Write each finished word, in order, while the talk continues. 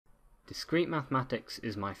Discrete mathematics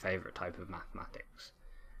is my favourite type of mathematics.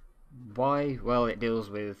 Why? Well, it deals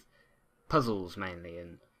with puzzles mainly,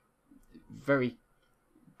 and very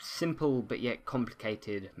simple but yet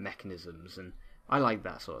complicated mechanisms, and I like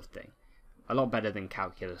that sort of thing. A lot better than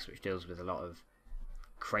calculus, which deals with a lot of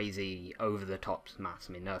crazy, over-the-top maths.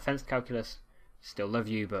 I mean, no offence, calculus, still love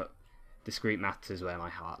you, but discrete maths is where my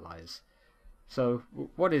heart lies. So,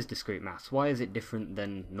 what is discrete maths? Why is it different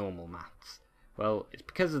than normal maths? Well, it's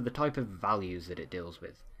because of the type of values that it deals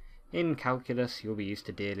with. In calculus, you'll be used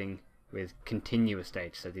to dealing with continuous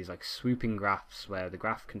data, so these like swooping graphs where the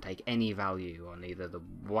graph can take any value on either the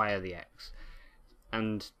y or the x.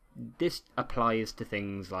 And this applies to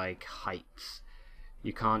things like heights.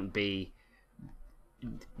 You can't be,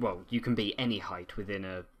 well, you can be any height within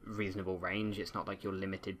a reasonable range. It's not like you're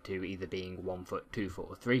limited to either being 1 foot, 2 foot,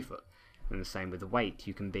 or 3 foot. And the same with the weight.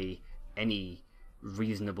 You can be any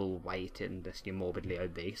reasonable weight, unless you're morbidly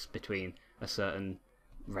obese, between a certain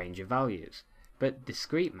range of values. But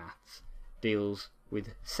discrete maths deals with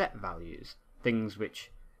set values, things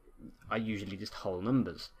which are usually just whole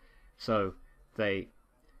numbers. So they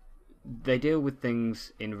deal with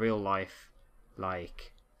things in real life,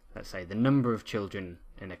 like, let's say, the number of children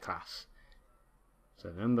in a class.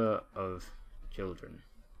 So the number of children.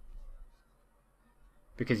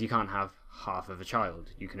 Because you can't have half of a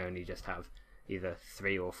child, you can only just have either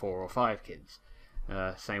 3 or 4 or 5 kids.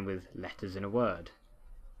 Same with letters in a word.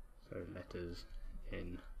 So letters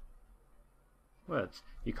in words.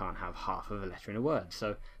 You can't have half of a letter in a word.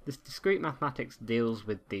 So this discrete mathematics deals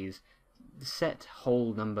with these set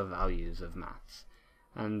whole number values of maths.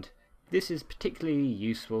 And this is particularly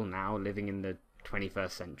useful now, living in the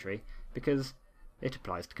 21st century, because it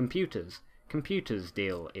applies to computers. Computers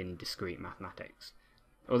deal in discrete mathematics.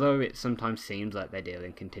 Although it sometimes seems like they deal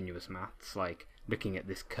in continuous maths, like looking at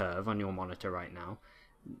this curve on your monitor right now,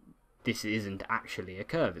 this isn't actually a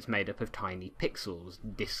curve. It's made up of tiny pixels,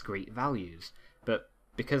 discrete values. But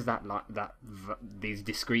because these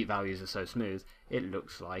discrete values are so smooth, it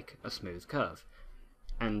looks like a smooth curve.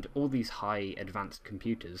 And all these high advanced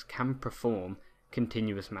computers can perform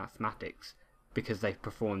continuous mathematics because they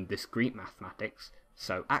perform discrete mathematics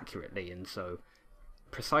so accurately and so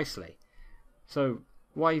precisely. So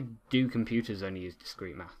why do computers only use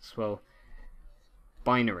discrete maths? Well,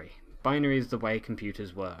 binary. Binary is the way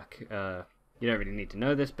computers work. You don't really need to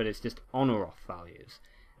know this, but it's just on or off values.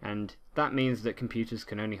 And that means that computers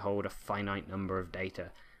can only hold a finite number of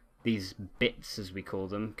data. These bits, as we call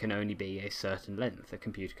them, can only be a certain length. A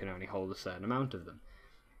computer can only hold a certain amount of them.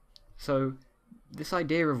 So this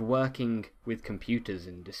idea of working with computers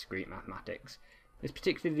in discrete mathematics is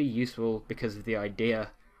particularly useful because of the idea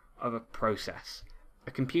of a process.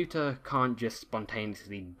 A computer can't just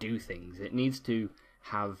spontaneously do things. It needs to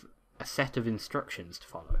have a set of instructions to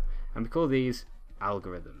follow, and we call these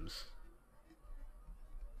algorithms.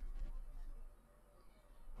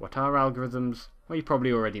 What are algorithms? Well, you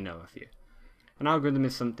probably already know a few. An algorithm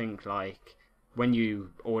is something like when you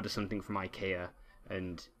order something from IKEA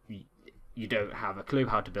and you don't have a clue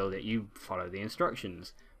how to build it, you follow the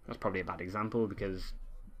instructions. That's probably a bad example because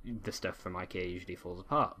the stuff from IKEA usually falls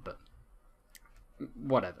apart, but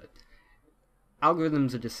whatever.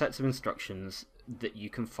 Algorithms are just sets of instructions that you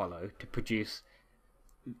can follow to produce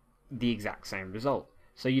the exact same result.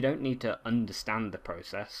 So you don't need to understand the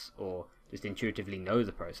process or just intuitively know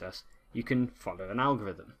the process. You can follow an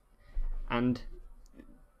algorithm. And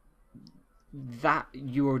that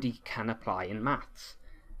you already can apply in maths.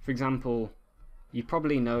 For example, you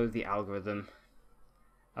probably know the algorithm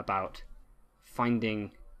about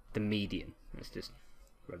finding the median. Let's just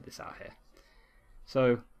rub this out here.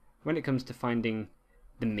 So when it comes to finding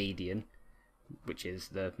the median, which is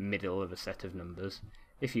the middle of a set of numbers,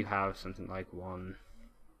 if you have something like 1,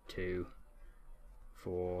 2,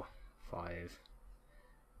 4, 5,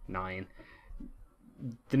 9,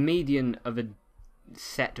 the median of a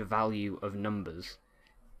set value of numbers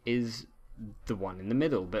is the one in the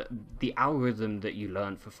middle. But the algorithm that you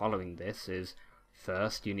learn for following this is,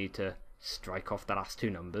 first you need to strike off the last 2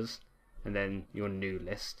 numbers, and then your new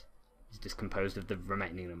list is just composed of the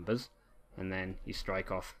remaining numbers, and then you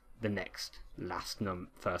strike off the next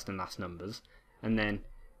first and last numbers, and then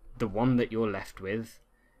the one that you're left with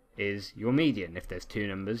is your median. If there's 2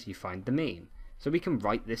 numbers, you find the mean. So we can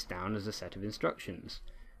write this down as a set of instructions.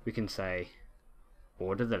 We can say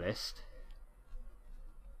order the list,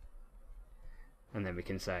 and then we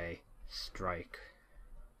can say strike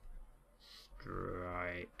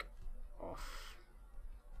off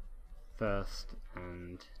first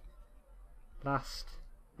and last,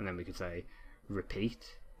 and then we could say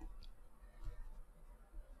repeat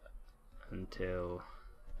until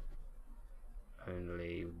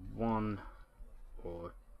only one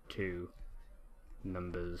or two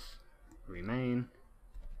numbers remain,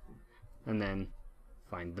 and then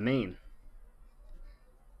find the mean.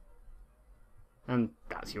 And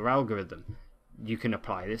that's your algorithm. You can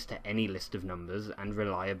apply this to any list of numbers and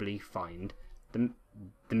reliably find the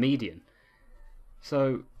median.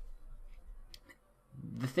 So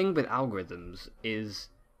the thing with algorithms is,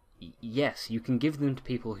 yes, you can give them to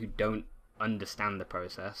people who don't understand the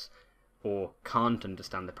process or can't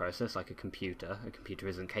understand the process, like a computer. A computer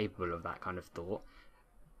isn't capable of that kind of thought.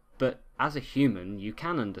 But as a human, you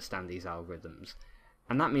can understand these algorithms,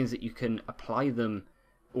 and that means that you can apply them,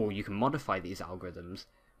 or you can modify these algorithms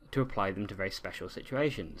to apply them to very special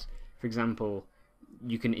situations. For example,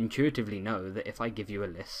 you can intuitively know that if I give you a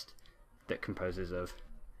list that composes of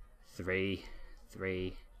 3,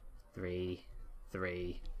 3, 3,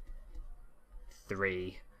 3,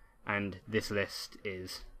 3, and this list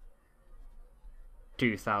is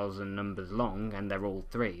 2,000 numbers long and they're all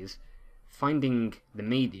 3s, finding the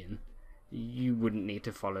median, you wouldn't need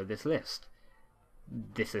to follow this list.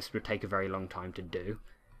 This list would take a very long time to do,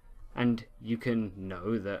 and you can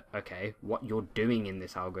know that, okay, what you're doing in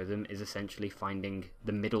this algorithm is essentially finding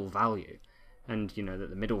the middle value, and you know that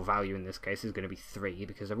the middle value in this case is going to be 3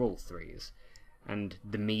 because they're all 3s, and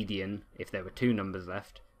the median, if there were 2 numbers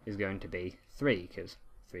left, is going to be 3 because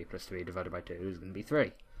 3 plus 3 divided by 2 is going to be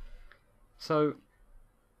 3. So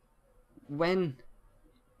when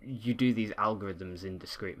you do these algorithms in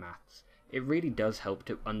discrete maths, it really does help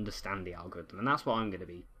to understand the algorithm, and that's what I'm going to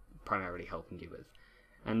be primarily helping you with.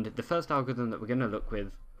 And the first algorithm that we're going to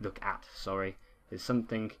look at is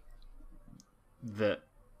something that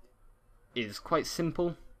is quite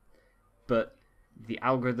simple, but the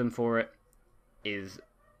algorithm for it is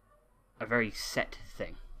a very set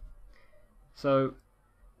thing. So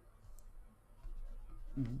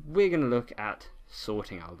we're going to look at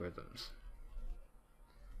sorting algorithms.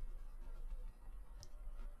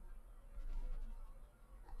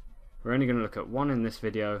 We're only going to look at one in this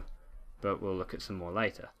video, but we'll look at some more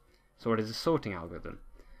later. So what is a sorting algorithm?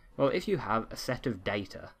 Well, if you have a set of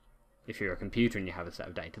data, if you're a computer and you have a set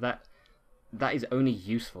of data, that is only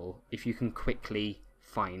useful if you can quickly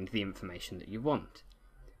find the information that you want.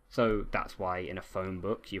 So that's why in a phone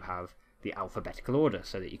book you have the alphabetical order,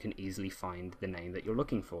 so that you can easily find the name that you're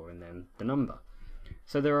looking for and then the number.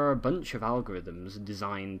 So there are a bunch of algorithms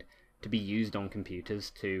designed to be used on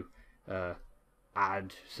computers to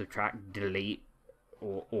add, subtract, delete,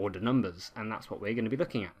 or order numbers, and that's what we're going to be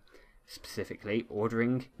looking at. Specifically,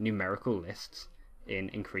 ordering numerical lists in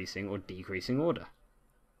increasing or decreasing order.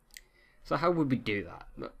 So how would we do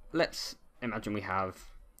that? Let's imagine we have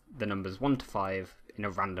the numbers 1 to 5 in a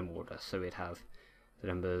random order. So we'd have the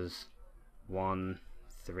numbers 1,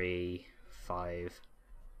 3, 5,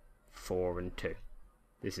 4, and 2.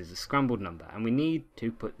 This is a scrambled number, and we need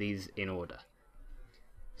to put these in order.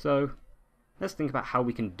 So let's think about how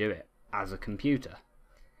we can do it as a computer.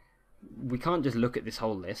 We can't just look at this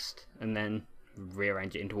whole list and then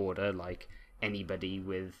rearrange it into order like anybody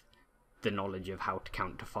with the knowledge of how to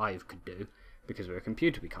count to 5 could do, because we're a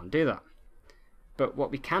computer, we can't do that. But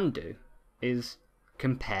what we can do is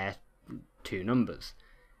compare two numbers.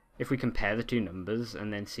 If we compare the two numbers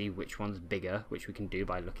and then see which one's bigger, which we can do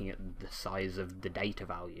by looking at the size of the data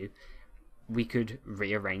value, we could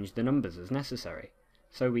rearrange the numbers as necessary.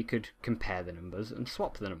 So we could compare the numbers and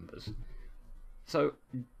swap the numbers. So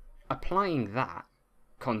applying that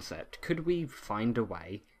concept, could we find a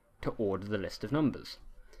way to order the list of numbers?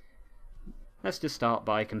 Let's just start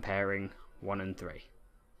by comparing 1 and 3.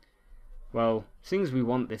 Well, since we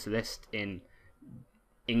want this list in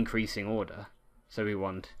increasing order, so we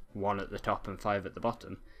want 1 at the top and 5 at the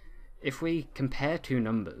bottom, if we compare two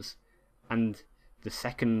numbers and the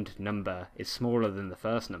second number is smaller than the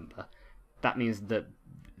first number, that means that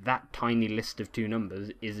that tiny list of two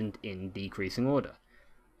numbers isn't in decreasing order.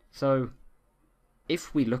 So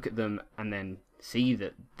if we look at them and then see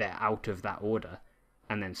that they're out of that order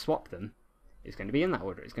and then swap them, it's going to be in that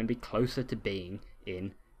order. It's going to be closer to being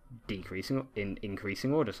in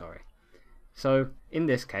increasing order, So in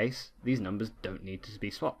this case, these numbers don't need to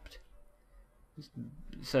be swapped.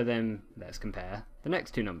 So then let's compare the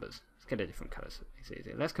next two numbers. Let's get a different colour so it makes it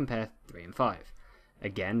easier. Let's compare 3 and 5.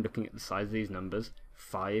 Again, looking at the size of these numbers,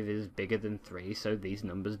 5 is bigger than 3, so these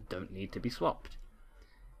numbers don't need to be swapped.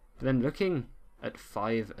 But then looking at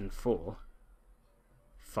 5 and 4,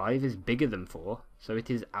 5 is bigger than 4, so it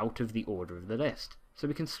is out of the order of the list. So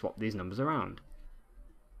we can swap these numbers around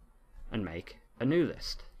and make a new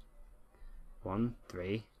list. 1,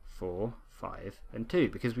 3, 4, 5, and 2,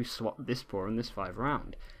 because we've swapped this 4 and this 5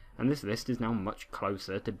 around. And this list is now much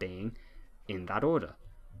closer to being in that order.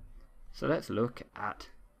 So let's look at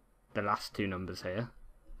the last two numbers here,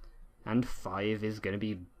 and 5 is going to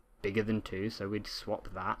be bigger than 2, so we'd swap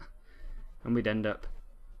that, and we'd end up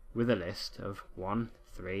with a list of 1,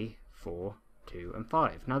 3, 4, 2 and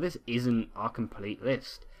 5. Now this isn't our complete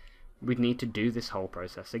list. We'd need to do this whole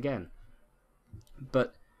process again.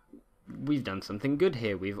 But we've done something good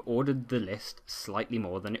here. We've ordered the list slightly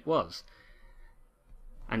more than it was.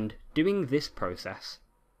 And doing this process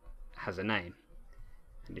has a name,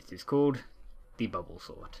 and it is called the bubble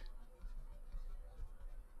sort.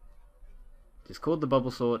 It is called the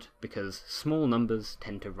bubble sort because small numbers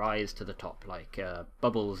tend to rise to the top like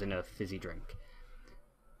bubbles in a fizzy drink.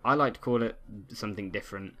 I like to call it something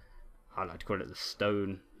different. I like to call it the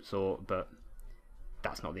stone sort, but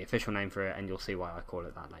that's not the official name for it, and you'll see why I call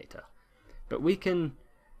it that later. But we can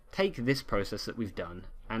take this process that we've done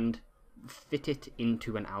and fit it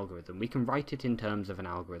into an algorithm. We can write it in terms of an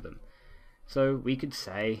algorithm. So we could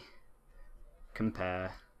say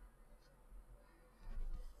compare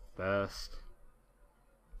first,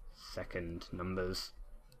 second numbers.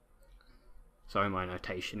 Sorry, my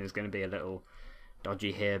notation is going to be a little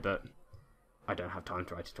dodgy here, but I don't have time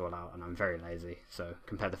to write it all out and I'm very lazy. So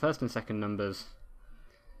compare the first and second numbers,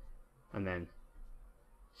 and then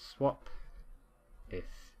swap if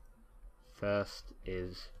first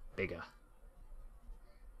is bigger.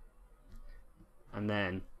 And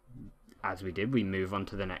then, as we did, we move on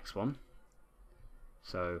to the next one.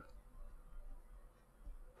 So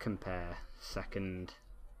compare second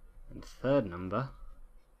and third numbers,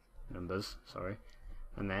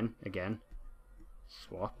 and then again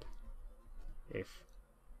swap if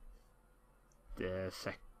the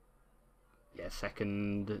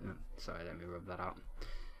second, sorry, let me rub that out.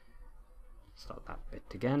 Start that bit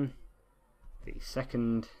again. The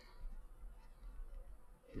second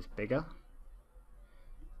is bigger.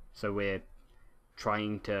 So we're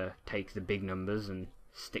trying to take the big numbers and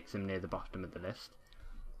stick them near the bottom of the list.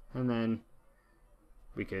 And then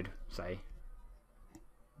we could say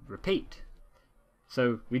repeat.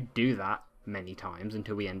 So we'd do that many times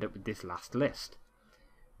until we end up with this last list.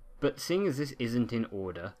 But seeing as this isn't in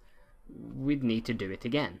order, we'd need to do it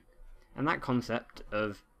again. And that concept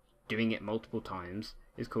of doing it multiple times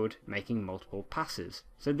is called making multiple passes.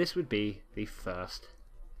 So this would be the first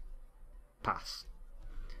pass.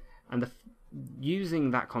 And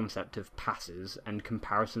using that concept of passes and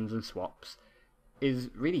comparisons and swaps is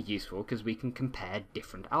really useful because we can compare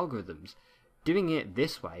different algorithms. Doing it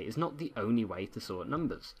this way is not the only way to sort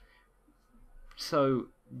numbers. So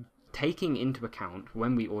taking into account,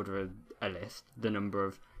 when we order a list, the number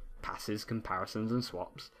of passes, comparisons and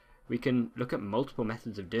swaps, we can look at multiple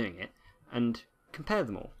methods of doing it and compare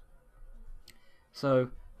them all.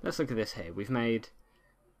 So let's look at this here. We've made...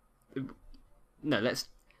 No, let's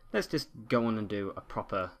just go on and do a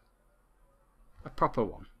proper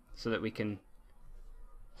one, so that we can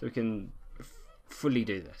fully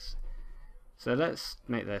do this. So let's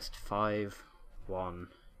make this 5, 1,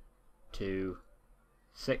 2,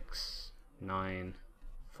 6, 9,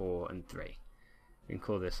 4 and 3. We can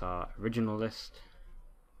call this our original list,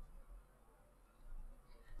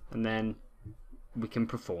 and then we can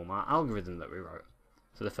perform our algorithm that we wrote.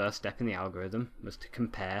 So the first step in the algorithm was to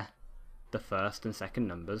compare the first and second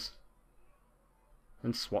numbers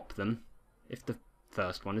and swap them if the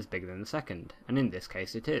first one is bigger than the second, and in this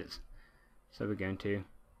case it is. So we're going to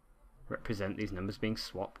represent these numbers being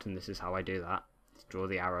swapped, and this is how I do that. Let's draw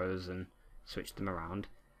the arrows and switch them around,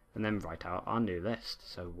 and then write out our new list.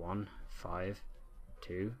 So 1, 5,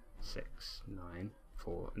 2, 6, 9,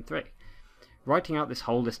 4 and 3. Writing out this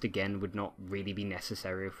whole list again would not really be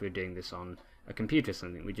necessary if we were doing this on a computer or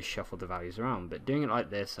something. We just shuffle the values around, but doing it like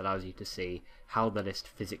this allows you to see how the list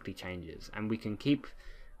physically changes, and we can keep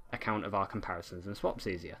account of our comparisons and swaps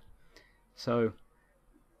easier. So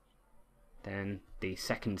then the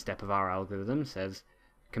second step of our algorithm says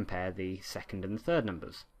compare the second and the third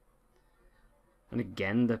numbers, and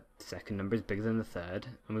again the second number is bigger than the third,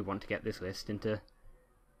 and we want to get this list into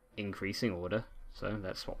increasing order, so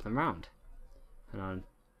let's swap them around, and our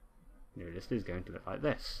new list is going to look like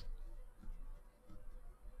this.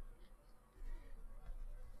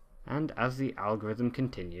 And as the algorithm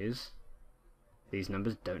continues, these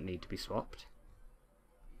numbers don't need to be swapped.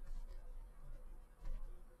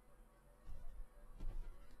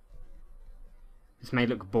 This may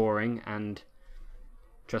look boring, and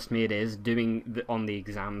trust me it is. On the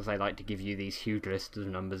exams I like to give you these huge lists of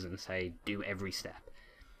numbers and say do every step.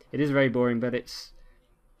 It is very boring, but it's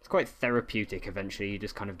quite therapeutic eventually. You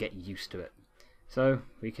just kind of get used to it. So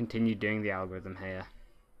we continue doing the algorithm here,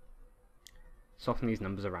 swapping these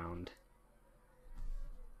numbers around.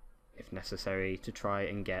 If if necessary, to try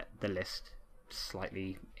and get the list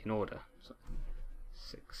slightly in order. So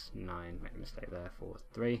 6, 9, made a mistake there, 4,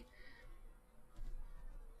 3.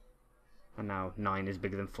 And now 9 is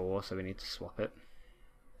bigger than 4, so we need to swap it.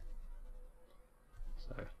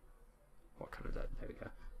 So, what colour is that? There we go.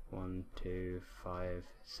 1, 2, 5,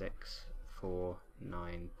 6, 4,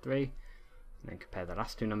 9, 3. And then compare the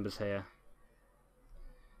last two numbers here.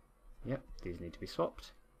 Yep, these need to be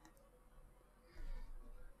swapped.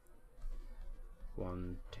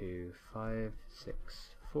 1, 2, 5, 6,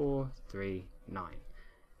 4, 3, 9.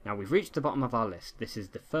 Now we've reached the bottom of our list. This is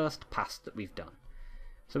the first pass that we've done.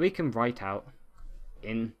 So we can write out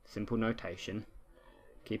in simple notation,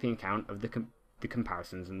 keeping account of the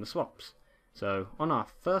comparisons and the swaps. So on our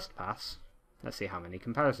first pass, let's see how many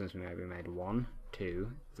comparisons we made. We made 1,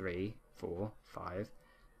 2, 3, 4, 5,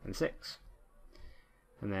 and 6.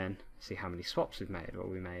 And then see how many swaps we've made. Well,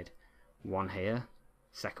 we made one here,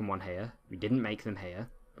 second one here. We didn't make them here,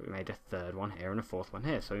 but we made a third one here and a fourth one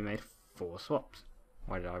here. So we made 4 swaps.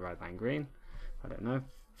 Why did I write that in green? I don't know.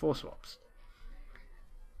 4 swaps.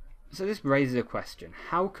 So this raises a question.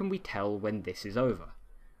 How can we tell when this is over?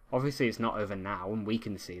 Obviously it's not over now, and we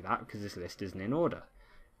can see that because this list isn't in order.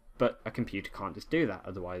 But a computer can't just do that,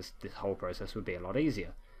 otherwise this whole process would be a lot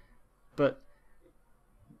easier. But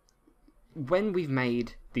when we've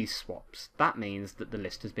made these swaps, that means that the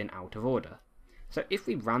list has been out of order. So if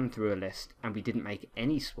we ran through a list and we didn't make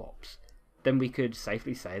any swaps, then we could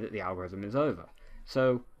safely say that the algorithm is over.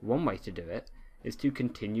 So one way to do it is to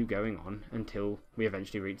continue going on until we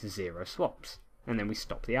eventually reach 0 swaps, and then we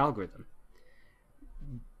stop the algorithm.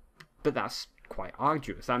 But that's quite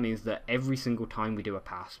arduous. That means that every single time we do a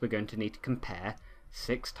pass, we're going to need to compare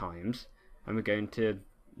 6 times, and we're going to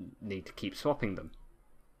need to keep swapping them.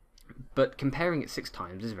 But comparing it 6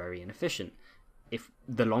 times is very inefficient. If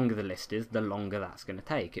the longer the list is, the longer that's going to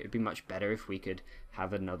take. It would be much better if we could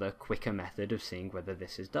have another quicker method of seeing whether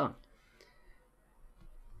this is done.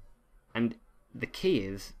 And the key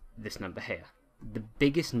is this number here, the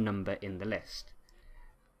biggest number in the list.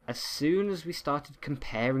 As soon as we started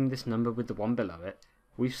comparing this number with the one below it,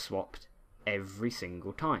 we've swapped every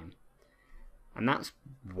single time. And that's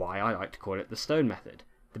why I like to call it the stone method.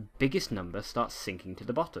 The biggest number starts sinking to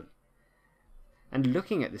the bottom. And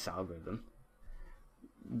looking at this algorithm,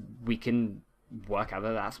 we can work out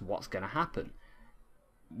that that's what's going to happen.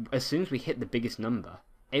 As soon as we hit the biggest number,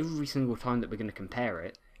 every single time that we're going to compare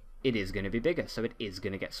it, it is going to be bigger, so it is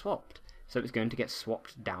going to get swapped. So it's going to get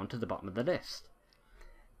swapped down to the bottom of the list.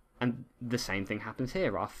 And the same thing happens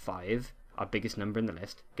here. Our 5, our biggest number in the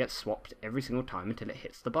list, gets swapped every single time until it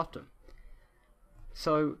hits the bottom.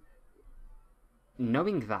 So,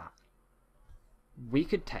 knowing that, we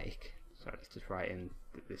could take, so let's just write in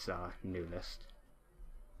this new list.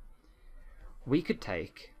 We could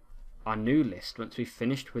take our new list once we've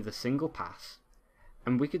finished with a single pass,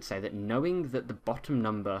 and we could say that knowing that the bottom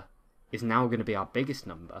number is now going to be our biggest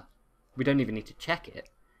number, we don't even need to check it,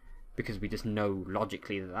 because we just know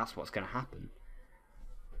logically that that's what's going to happen.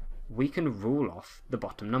 We can rule off the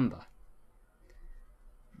bottom number.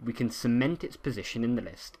 We can cement its position in the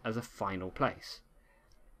list as a final place.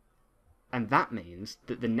 And that means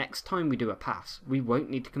that the next time we do a pass, we won't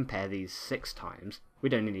need to compare these 6 times.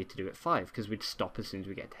 We'd only need to do it 5, because we'd stop as soon as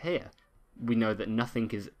we get to here. We know that nothing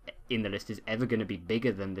in the list is ever going to be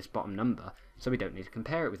bigger than this bottom number, so we don't need to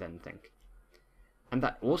compare it with anything. And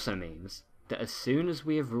that also means that as soon as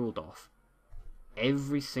we have ruled off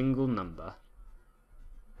every single number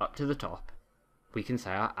up to the top, we can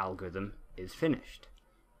say our algorithm is finished.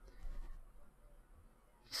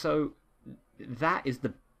 So that is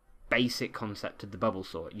the basic concept of the bubble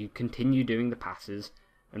sort. You continue doing the passes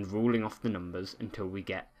and ruling off the numbers until we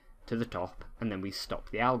get to the top, and then we stop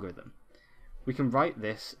the algorithm. We can write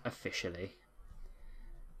this officially.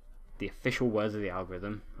 The official words of the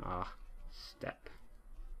algorithm are step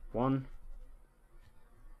 1.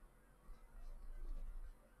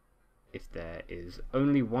 If there is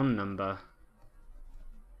only one number,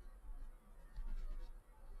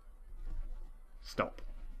 stop.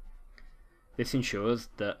 This ensures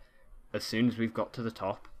that as soon as we've got to the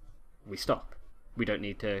top, we stop. We don't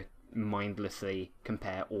need to mindlessly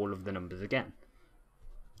compare all of the numbers again.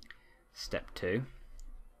 Step 2.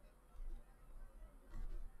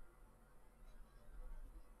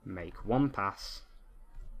 Make one pass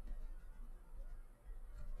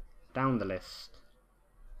down the list,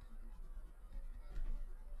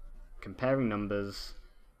 comparing numbers.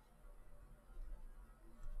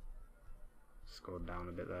 Scrolled down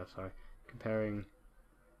a bit there, sorry. Comparing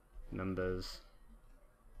numbers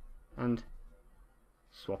and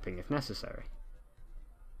swapping if necessary.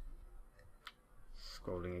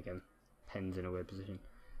 Scrolling again. pen's in a weird position.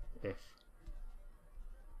 If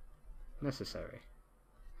necessary.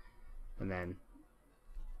 And then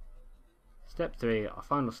step 3, our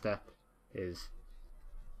final step, is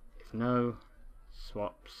if no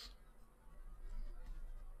swaps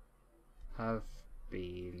have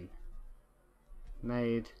been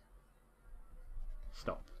made,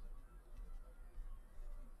 stop.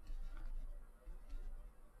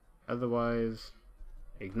 Otherwise,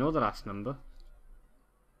 ignore the last number,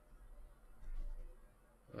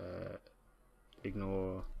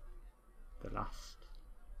 ignore the last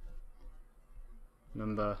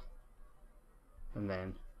number, and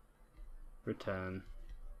then return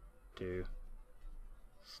to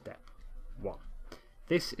step 1.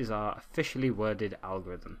 This is our officially worded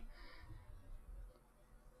algorithm.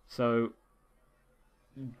 So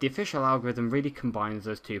the official algorithm really combines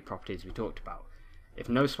those two properties we talked about. If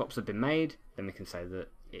no swaps have been made, then we can say that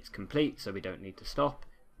it's complete, so we don't need to stop.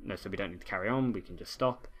 No, so we don't need to carry on, we can just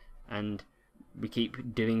stop, and we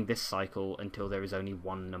keep doing this cycle until there is only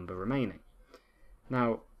one number remaining.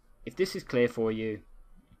 Now, if this is clear for you,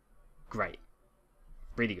 great,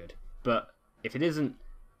 really good. But if it isn't,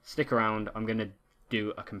 stick around. I'm going to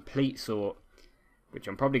do a complete sort, which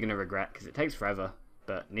I'm probably going to regret because it takes forever,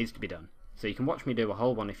 but needs to be done. So you can watch me do a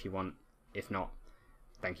whole one if you want. If not,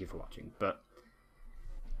 thank you for watching. But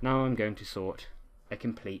now I'm going to sort a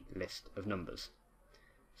complete list of numbers.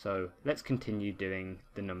 So let's continue doing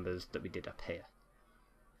the numbers that we did up here.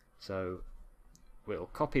 So we'll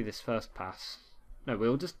copy this first pass. No,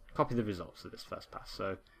 we'll just copy the results of this first pass.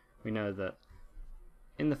 So we know that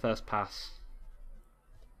in the first pass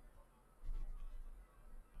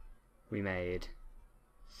we made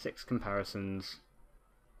 6 comparisons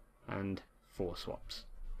and 4 swaps,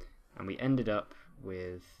 and we ended up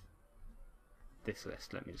with this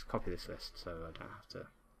list. Let me just copy this list so I don't have to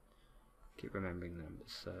keep remembering the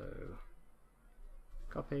numbers. So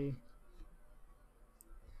copy,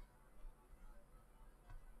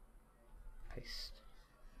 paste,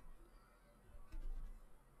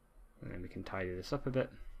 and then we can tidy this up a bit.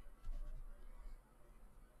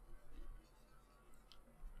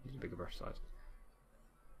 Use a bigger brush size,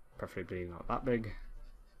 preferably not that big.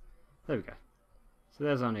 There we go. So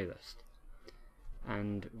there's our new list,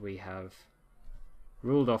 and we have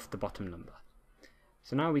ruled off the bottom number.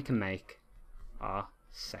 So now we can make our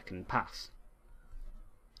second pass.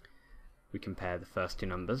 We compare the first 2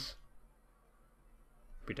 numbers.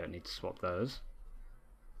 We don't need to swap those.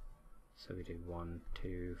 So we do 1,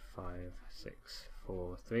 2, 5, 6,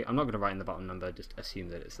 4, 3. I'm not going to write in the bottom number, just assume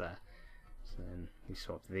that it's there. So then we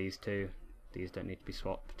swap these 2. These don't need to be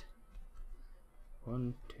swapped.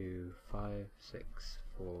 1, 2, 5, 6,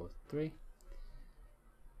 4, 3.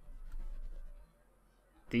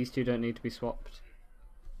 These 2 don't need to be swapped.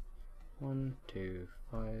 1, 2,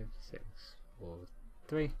 5, 6, 4,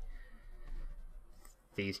 3.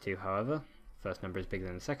 These 2, however, first number is bigger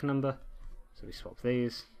than the second number, so we swap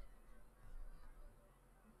these.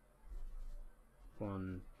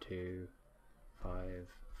 1, 2, 5,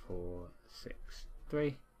 4, 6,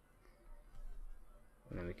 3.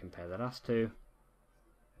 And then we compare the last 2.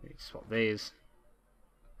 We swap these.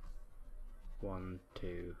 1,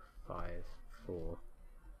 2, 5, 4,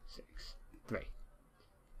 6, 3.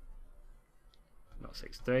 Not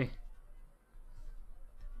 6, 3.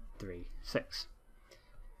 3, 6.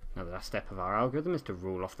 Now the last step of our algorithm is to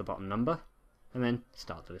rule off the bottom number and then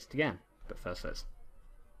start the list again. But first let's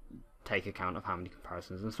take account of how many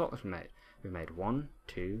comparisons and swaps we made. We've made 1,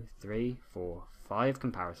 2, 3, 4, 5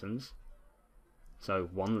 comparisons, so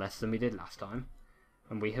 1 less than we did last time,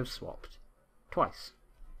 and we have swapped twice.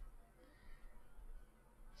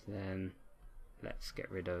 So then let's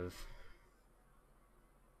get rid of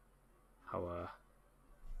our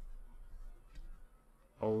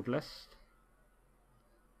old list.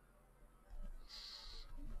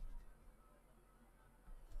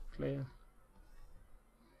 Clear.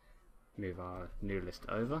 Move our new list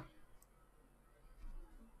over.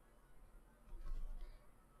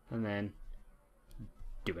 And then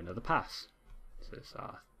do another pass. So it's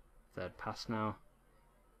our third pass now.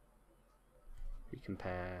 We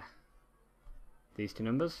compare these 2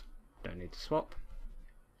 numbers, don't need to swap.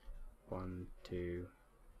 1, 2,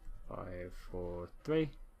 5, 4, 3.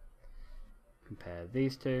 Compare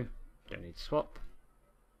these 2, don't need to swap.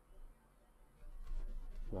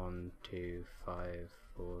 1, 2, 5,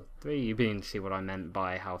 4, 3. You begin to see what I meant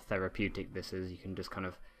by how therapeutic this is. You can just kind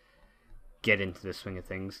of get into the swing of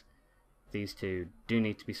things. These 2 do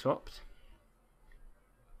need to be swapped.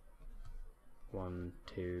 1,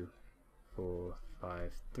 2, 4,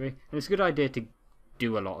 5, 3. And it's a good idea to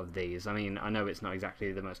do a lot of these. I mean, I know it's not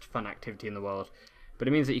exactly the most fun activity in the world, but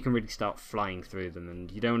it means that you can really start flying through them, and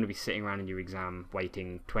you don't want to be sitting around in your exam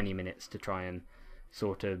waiting 20 minutes to try and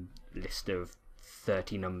sort a list of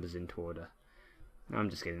 30 numbers into order. I'm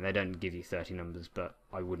just kidding, they don't give you 30 numbers, but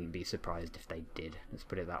I wouldn't be surprised if they did. Let's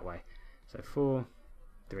put it that way. So 4,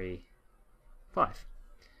 3, 5.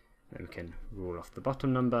 Then we can rule off the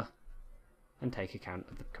bottom number and take account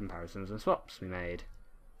of the comparisons and swaps. We made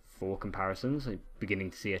 4 comparisons, so beginning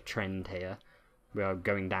to see a trend here. We are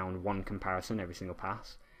going down 1 comparison every single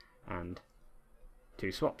pass, and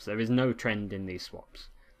 2 swaps. There is no trend in these swaps.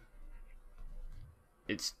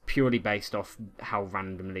 It's purely based off how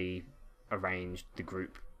randomly arranged the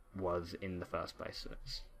group was in the first place. So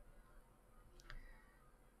let's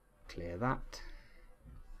clear that.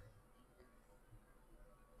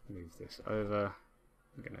 Move this over.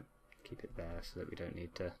 I'm going to keep it there so that we don't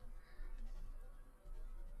need to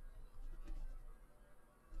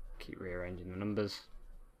keep rearranging the numbers.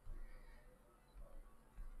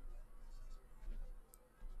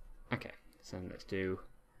 Okay, so let's do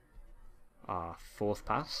our 4th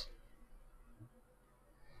pass.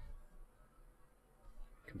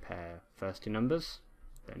 Compare first 2 numbers,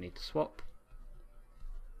 don't need to swap.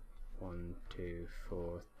 1, 2,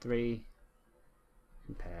 4, 3.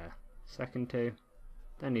 Compare second 2,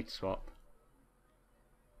 don't need to swap.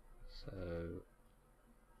 So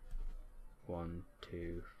 1,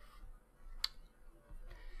 2,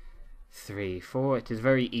 3, 4. It is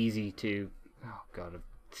very easy to, oh god,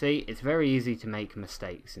 see, it's very easy to make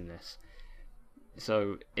mistakes in this.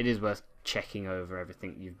 So it is worth checking over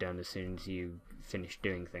everything you've done as soon as you finish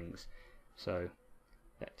doing things. So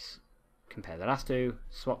let's compare the last 2,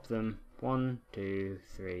 swap them. 1, 2,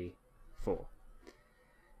 3, 4.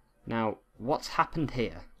 Now what's happened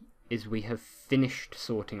here is we have finished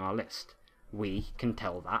sorting our list. We can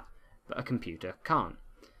tell that, but a computer can't.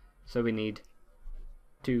 So we need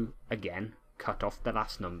to again cut off the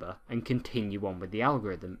last number and continue on with the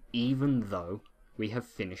algorithm, even though we have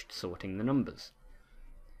finished sorting the numbers.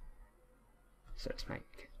 So let's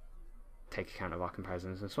take account of our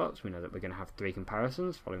comparisons and swaps. We know that we're going to have 3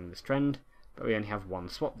 comparisons following this trend, but we only have 1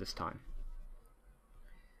 swap this time.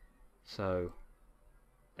 So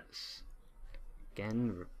let's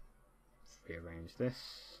again rearrange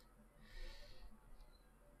this.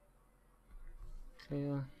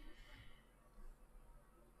 Clear.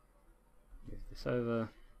 Move this over.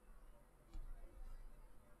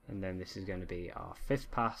 And then this is going to be our 5th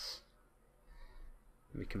pass.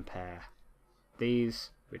 We compare these,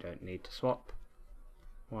 we don't need to swap.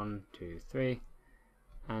 1, 2, 3.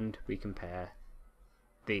 And we compare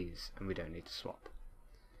these, and we don't need to swap.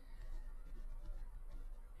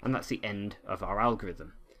 And that's the end of our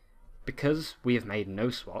algorithm. Because we have made no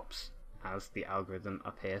swaps, as the algorithm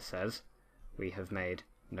up here says, we have made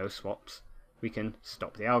no swaps, we can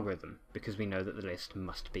stop the algorithm, because we know that the list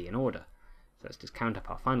must be in order. So let's just count up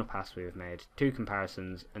our final pass. We have made 2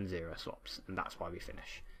 comparisons and 0 swaps, and that's why we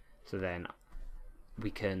finish. So then we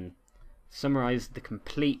can summarize the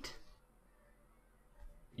complete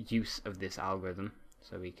use of this algorithm.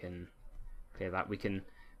 So we can clear that. We can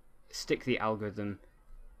stick the algorithm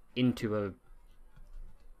into a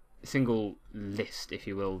single list, if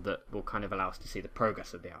you will, that will kind of allow us to see the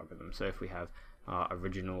progress of the algorithm. So if we have our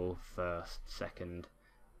original, first, second,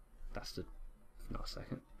 that's the not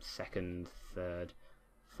second, third,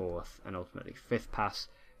 4th, and ultimately 5th pass,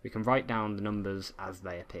 we can write down the numbers as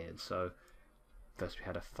they appeared. So first we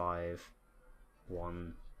had a 5,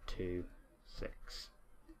 1, 2, 6,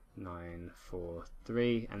 9, 4,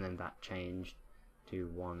 3, and then that changed to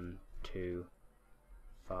 1, 2,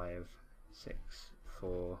 5, 6,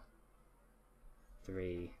 4,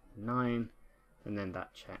 3, 9, and then that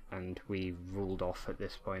and we ruled off at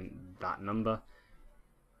this point that number,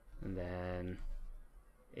 and then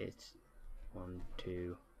it's 1,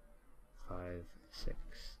 2, 5, 6,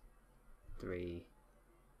 3,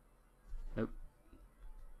 nope,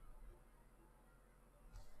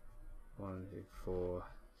 1, 2, 4,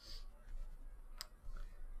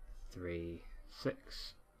 3,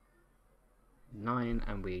 6, 9,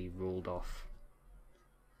 and we ruled off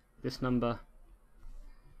this number,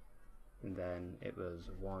 and then it was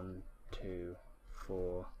 1, 2,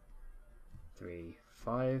 4, 3,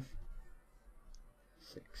 5,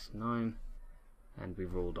 6, 9, and we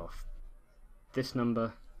ruled off this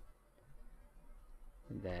number,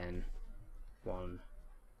 and then 1,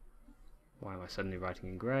 why am I suddenly writing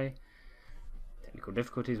in grey? Technical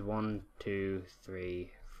difficulties, 1, 2,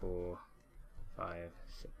 3, 4, 5,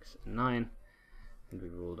 6, 9, and we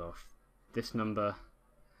ruled off this number,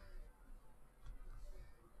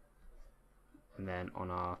 and then on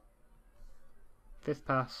our 5th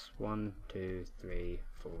pass, 1, 2, 3,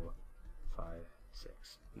 4, 5,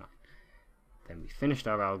 6, 9. Then we finished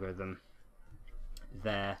our algorithm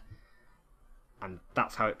there, and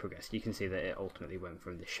that's how it progressed. You can see that it ultimately went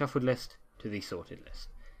from the shuffled list to the sorted list.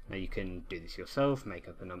 Now you can do this yourself, make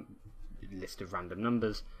up a list of random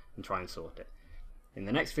numbers and try and sort it. In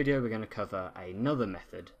the next video we're going to cover another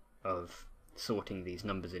method of sorting these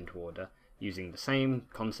numbers into order using the same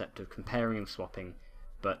concept of comparing and swapping,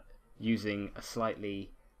 but using a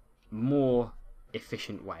slightly more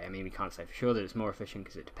efficient way. I mean, we can't say for sure that it's more efficient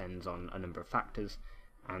because it depends on a number of factors,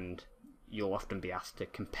 and you'll often be asked to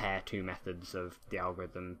compare two methods of the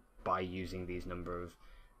algorithm by using these number of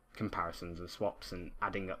comparisons and swaps and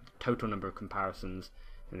adding up the total number of comparisons.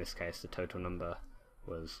 In this case the total number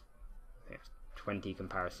was 20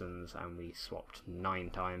 comparisons and we swapped 9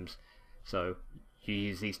 times. So you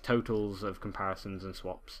use these totals of comparisons and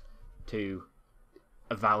swaps to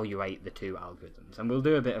evaluate the two algorithms, and we'll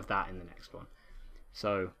do a bit of that in the next one.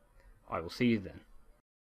 So I will see you then.